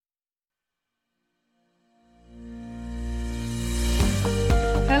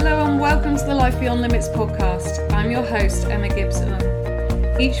Life Beyond Limits podcast. I'm your host, Emma Gibson.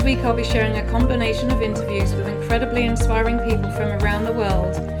 Each week I'll be sharing a combination of interviews with incredibly inspiring people from around the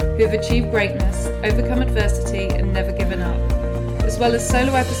world who have achieved greatness, overcome adversity and never given up, as well as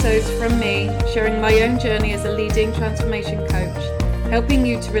solo episodes from me sharing my own journey as a leading transformation coach, helping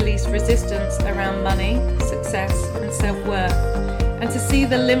you to release resistance around money, success and self-worth, and to see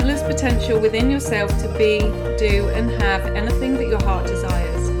the limitless potential within yourself to be, do and have anything that your heart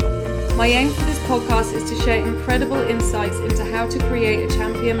desires. My aim for this podcast is to share incredible insights into how to create a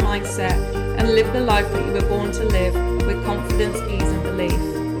champion mindset and live the life that you were born to live with confidence, ease and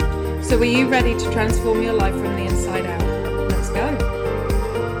belief. So are you ready to transform your life from the inside out? Let's go.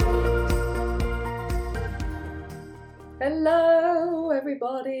 Hello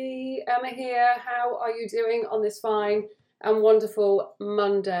everybody, Emma here. How are you doing on this fine and wonderful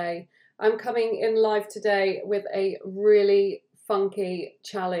Monday? I'm coming in live today with a really funky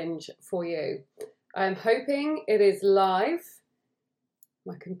challenge for you. I'm hoping it is live.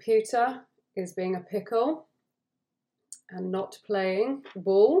 My computer is being a pickle and not playing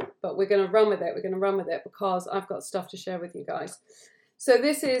ball, but we're going to run with it. We're going to run with it because I've got stuff to share with you guys. So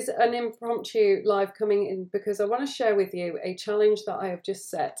this is an impromptu live coming in because I want to share with you a challenge that I have just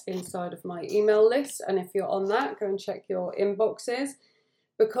set inside of my email list. And if you're on that, go and check your inboxes,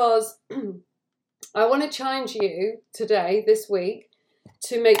 because I want to challenge you today, this week,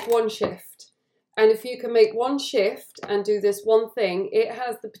 to make one shift. And if you can make one shift and do this one thing, it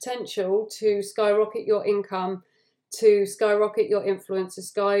has the potential to skyrocket your income, to skyrocket your influence, to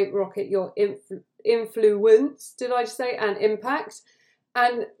skyrocket your influence, did I just say, and impact,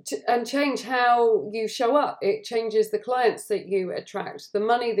 and change how you show up. It changes the clients that you attract, the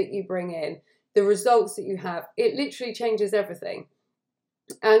money that you bring in, the results that you have. It literally changes everything.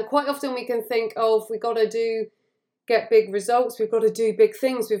 And quite often we can think, oh, if we got to get big results, we've got to do big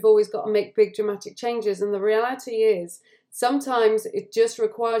things, we've always got to make big dramatic changes. And the reality is sometimes it just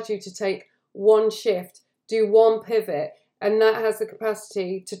requires you to take one shift, do one pivot, and that has the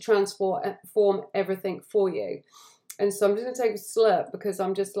capacity to transform everything for you. And so I'm just going to take a slurp because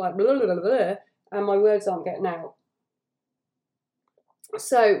I'm just like blah, blah, blah, blah, and my words aren't getting out.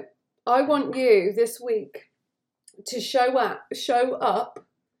 So I want you this week to show up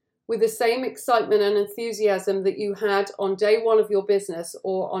with the same excitement and enthusiasm that you had on day one of your business,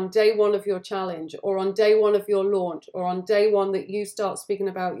 or on day one of your challenge, or on day one of your launch, or on day one that you start speaking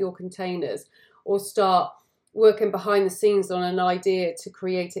about your containers, or start working behind the scenes on an idea to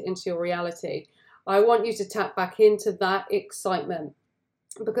create it into your reality. I want you to tap back into that excitement,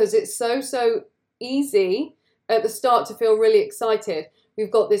 because it's so easy at the start to feel really excited. We've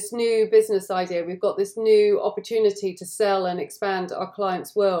got this new business idea. We've got this new opportunity to sell and expand our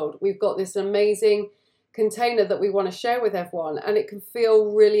clients' world. We've got this amazing container that we want to share with everyone, and it can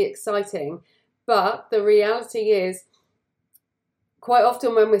feel really exciting. But the reality is, quite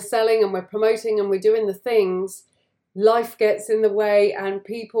often when we're selling and we're promoting and we're doing the things, life gets in the way, and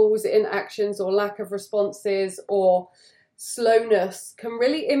people's inactions or lack of responses or slowness can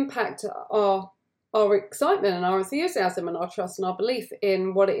really impact our excitement and our enthusiasm and our trust and our belief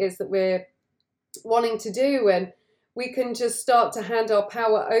in what it is that we're wanting to do. And we can just start to hand our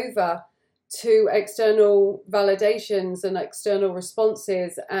power over to external validations and external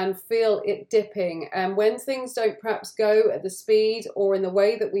responses and feel it dipping. And when things don't perhaps go at the speed or in the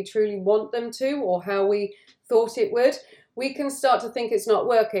way that we truly want them to, or how we thought it would, we can start to think it's not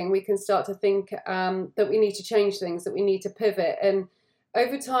working. We can start to think that we need to change things, that we need to pivot. And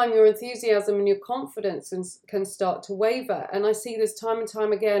over time, your enthusiasm and your confidence can start to waver. And I see this time and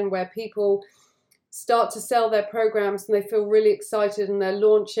time again where people start to sell their programs and they feel really excited and they're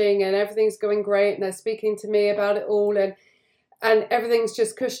launching and everything's going great and they're speaking to me about it all and everything's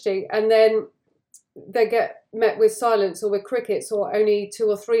just cushy. And then they get met with silence or with crickets, or only 2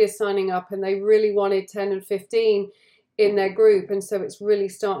 or 3 are signing up and they really wanted 10 and 15 in their group. And so it's really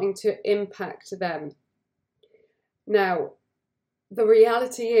starting to impact them. Now, the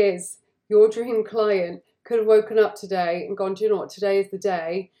reality is your dream client could have woken up today and gone, do you know what, today is the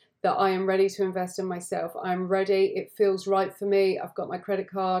day that I am ready to invest in myself. I'm ready. It feels right for me. I've got my credit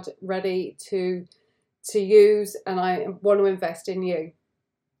card ready to use, and I want to invest in you.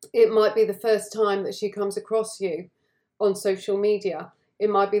 It might be the first time that she comes across you on social media. It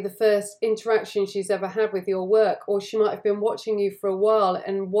might be the first interaction she's ever had with your work, or she might have been watching you for a while,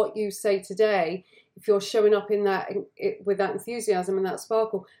 and what you say today, if you're showing up in that with that enthusiasm and that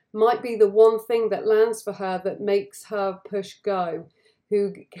sparkle, might be the one thing that lands for her, that makes her push go,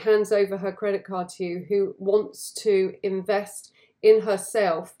 who hands over her credit card to you, who wants to invest in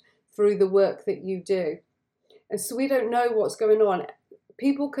herself through the work that you do. And so we don't know what's going on.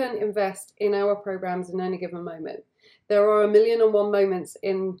 People can invest in our programs in any given moment. There are 1,000,001 moments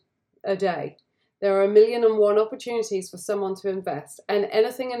in a day. There are 1,000,001 opportunities for someone to invest, and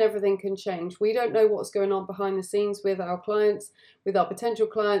anything and everything can change. We don't know what's going on behind the scenes with our clients, with our potential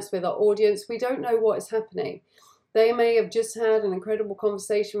clients, with our audience. We don't know what is happening. They may have just had an incredible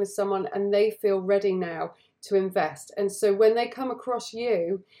conversation with someone and they feel ready now to invest. And so when they come across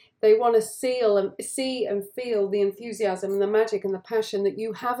you, they want to see and feel the enthusiasm and the magic and the passion that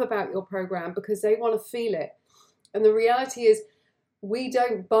you have about your program, because they want to feel it. And the reality is, we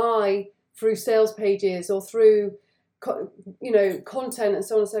don't buy through sales pages or through content and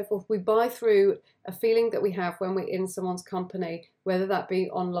so on and so forth. We buy through a feeling that we have when we're in someone's company, whether that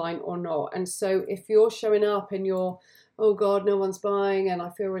be online or not. And so if you're showing up and you're, oh God, no one's buying and I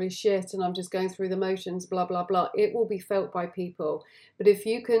feel really shit and I'm just going through the motions, blah, blah, blah, it will be felt by people. But if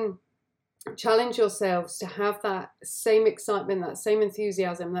you can challenge yourselves to have that same excitement, that same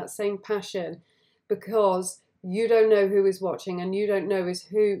enthusiasm, that same passion, because you don't know who is watching and you don't know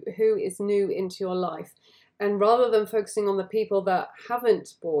who is new into your life. And rather than focusing on the people that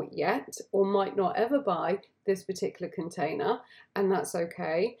haven't bought yet or might not ever buy this particular container, and that's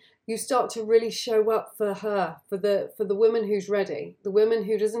okay, you start to really show up for her, for the woman who's ready, the woman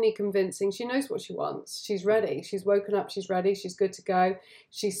who doesn't need convincing. She knows what she wants. She's ready. She's woken up. She's ready. She's good to go.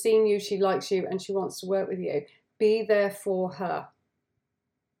 She's seen you. She likes you and she wants to work with you. Be there for her.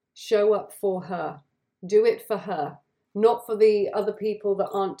 Show up for her. Do it for her, not for the other people that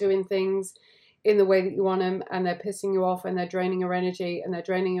aren't doing things in the way that you want them, and they're pissing you off and they're draining your energy and they're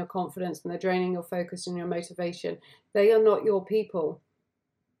draining your confidence and they're draining your focus and your motivation. They are not your people.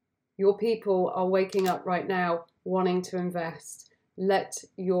 Your people are waking up right now wanting to invest. Let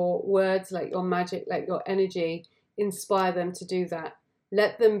your words, let your magic, let your energy inspire them to do that.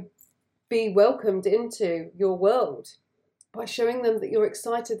 Let them be welcomed into your world by showing them that you're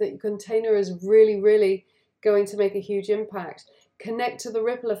excited, that your container is really, really going to make a huge impact. Connect to the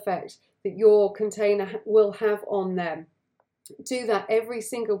ripple effect that your container will have on them. Do that every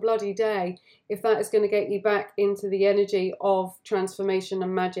single bloody day if that is going to get you back into the energy of transformation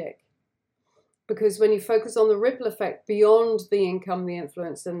and magic. Because when you focus on the ripple effect beyond the income, the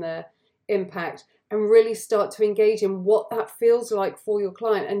influence and the impact, and really start to engage in what that feels like for your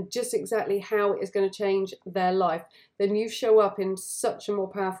client and just exactly how it is going to change their life, then you show up in such a more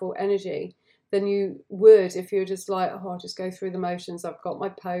powerful energy than you would if you're just like, oh, I'll just go through the motions. I've got my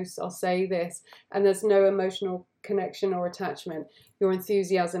posts, I'll say this, and there's no emotional connection or attachment. Your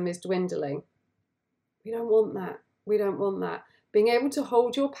enthusiasm is dwindling. We don't want that. We don't want that. Being able to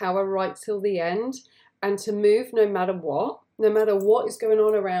hold your power right till the end and to move no matter what is going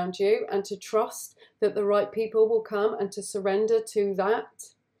on around you, and to trust that the right people will come and to surrender to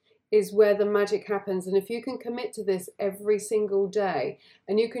that is where the magic happens. And if you can commit to this every single day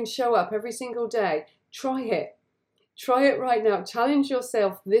and you can show up every single day, try it. Try it right now. Challenge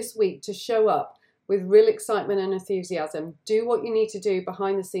yourself this week to show up with real excitement and enthusiasm. Do what you need to do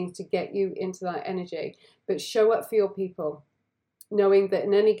behind the scenes to get you into that energy, but show up for your people, knowing that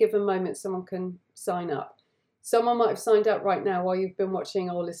in any given moment someone can sign up. Someone might have signed up right now while you've been watching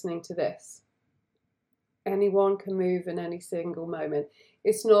or listening to this. Anyone can move in any single moment.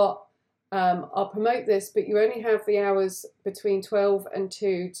 It's not, I'll promote this, but you only have the hours between 12 and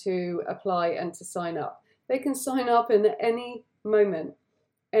 2 to apply and to sign up. They can sign up in any moment,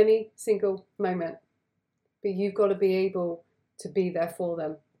 any single moment. But you've got to be able to be there for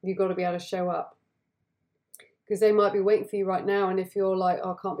them. You've got to be able to show up. Because they might be waiting for you right now, and if you're like,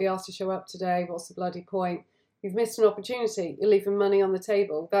 oh, I can't be asked to show up today, what's the bloody point? You've missed an opportunity. You're leaving money on the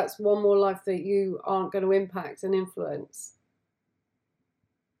table. That's one more life that you aren't going to impact and influence.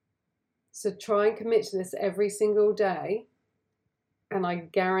 So try and commit to this every single day. And I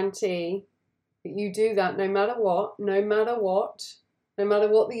guarantee that you do that no matter what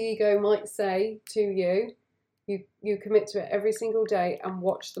the ego might say to you, you commit to it every single day and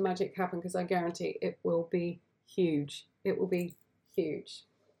watch the magic happen, because I guarantee it will be huge. It will be huge.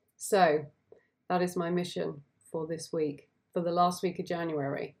 So that is my mission for this week, for the last week of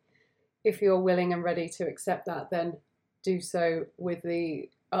January. If you're willing and ready to accept that, then do so with the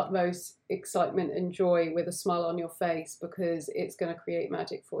utmost excitement and joy, with a smile on your face, because it's going to create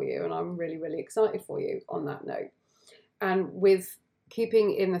magic for you. And I'm really, really excited for you on that note. And with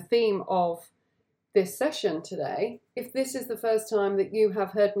keeping in the theme of this session today, if this is the first time that you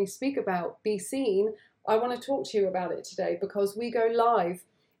have heard me speak about Be Seen, I want to talk to you about it today, because we go live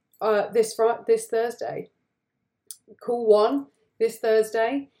this Thursday. Call 1 this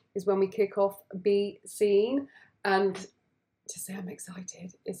Thursday is when we kick off Be Seen. And to say I'm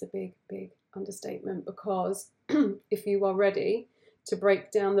excited is a big, big understatement, because if you are ready to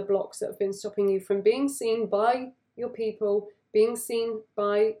break down the blocks that have been stopping you from being seen by your people, being seen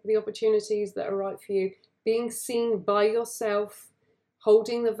by the opportunities that are right for you, being seen by yourself,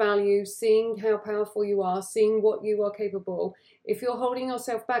 holding the value, seeing how powerful you are, seeing what you are capable. If you're holding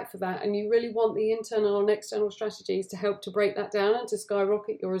yourself back for that and you really want the internal and external strategies to help to break that down and to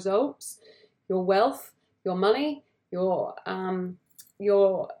skyrocket your results, your wealth, your money, your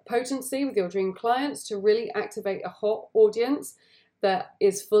potency with your dream clients, to really activate a hot audience that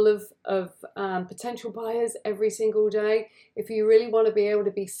is full of potential buyers every single day. If you really want to be able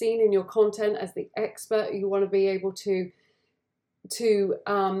to be seen in your content as the expert, you want to be able to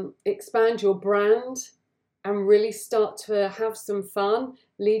expand your brand and really start to have some fun,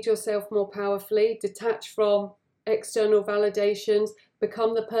 lead yourself more powerfully, detach from external validations,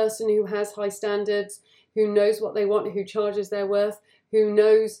 become the person who has high standards, who knows what they want, who charges their worth, who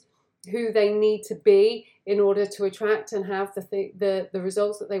knows who they need to be in order to attract and have the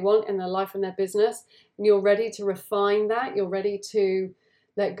results that they want in their life and their business. And you're ready to refine that. You're ready to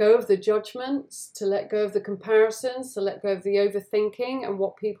let go of the judgments, to let go of the comparisons, to let go of the overthinking and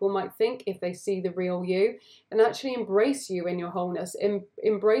what people might think if they see the real you, and actually embrace you in your wholeness.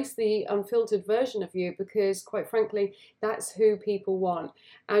 Embrace the unfiltered version of you, because quite frankly, that's who people want.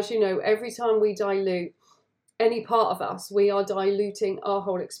 As you know, every time we dilute any part of us, we are diluting our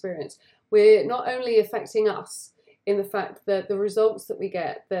whole experience. We're not only affecting us in the fact that the results that we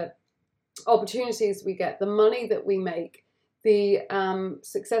get, the opportunities we get, the money that we make, the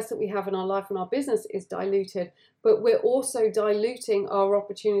success that we have in our life and our business is diluted, but we're also diluting our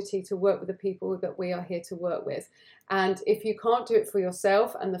opportunity to work with the people that we are here to work with. And if you can't do it for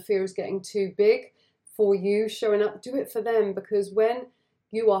yourself and the fear is getting too big for you showing up, do it for them, because when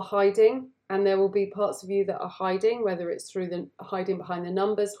you are hiding, and there will be parts of you that are hiding, whether it's through the hiding behind the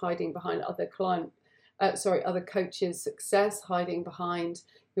numbers, hiding behind other coaches' success, hiding behind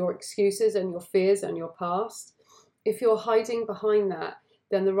your excuses and your fears and your past. If you're hiding behind that,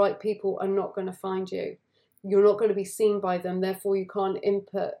 then the right people are not going to find you. You're not going to be seen by them. Therefore, you can't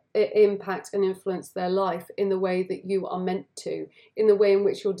impact and influence their life in the way that you are meant to, in the way in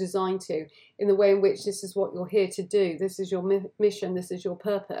which you're designed to, in the way in which this is what you're here to do. This is your mission. This is your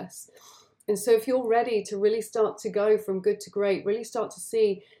purpose. And so if you're ready to really start to go from good to great, really start to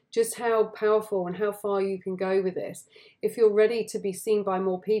see just how powerful and how far you can go with this, if you're ready to be seen by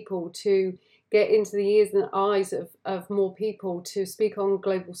more people, to get into the ears and eyes of more people, to speak on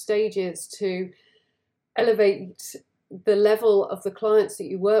global stages, to elevate the level of the clients that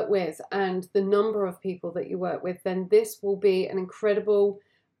you work with and the number of people that you work with, then this will be an incredible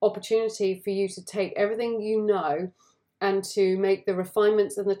opportunity for you to take everything you know and to make the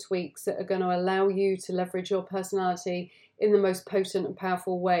refinements and the tweaks that are going to allow you to leverage your personality in the most potent and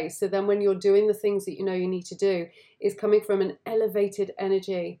powerful way. So then when you're doing the things that you know you need to do, it's coming from an elevated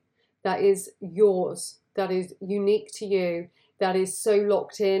energy that is yours, that is unique to you, that is so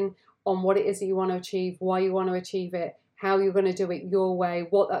locked in on what it is that you want to achieve, why you want to achieve it, how you're going to do it your way,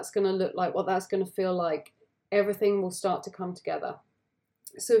 what that's going to look like, what that's going to feel like. Everything will start to come together.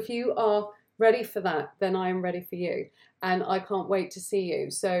 So if you are ready for that, then I am ready for you. And I can't wait to see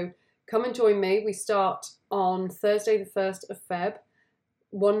you. So come and join me. We start on Thursday, the 1st of Feb,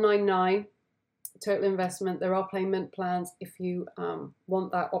 199 total investment. There are payment plans. If you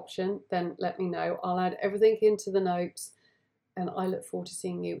want that option, then let me know. I'll add everything into the notes, and I look forward to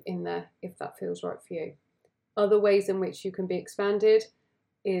seeing you in there if that feels right for you. Other ways in which you can be expanded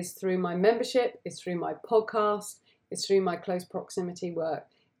is through my membership, it's through my podcast, it's through my close proximity work.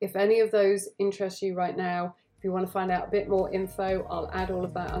 If any of those interest you right now, if you want to find out a bit more info, I'll add all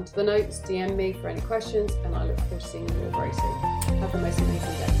of that onto the notes. DM me for any questions, and I look forward to seeing you all very soon. Have the most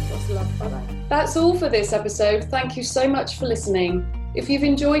amazing day. Lots of love. Bye-bye. That's all for this episode. Thank you so much for listening. If you've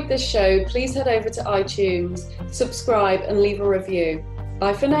enjoyed this show, please head over to iTunes, subscribe, and leave a review.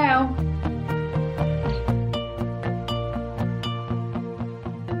 Bye for now.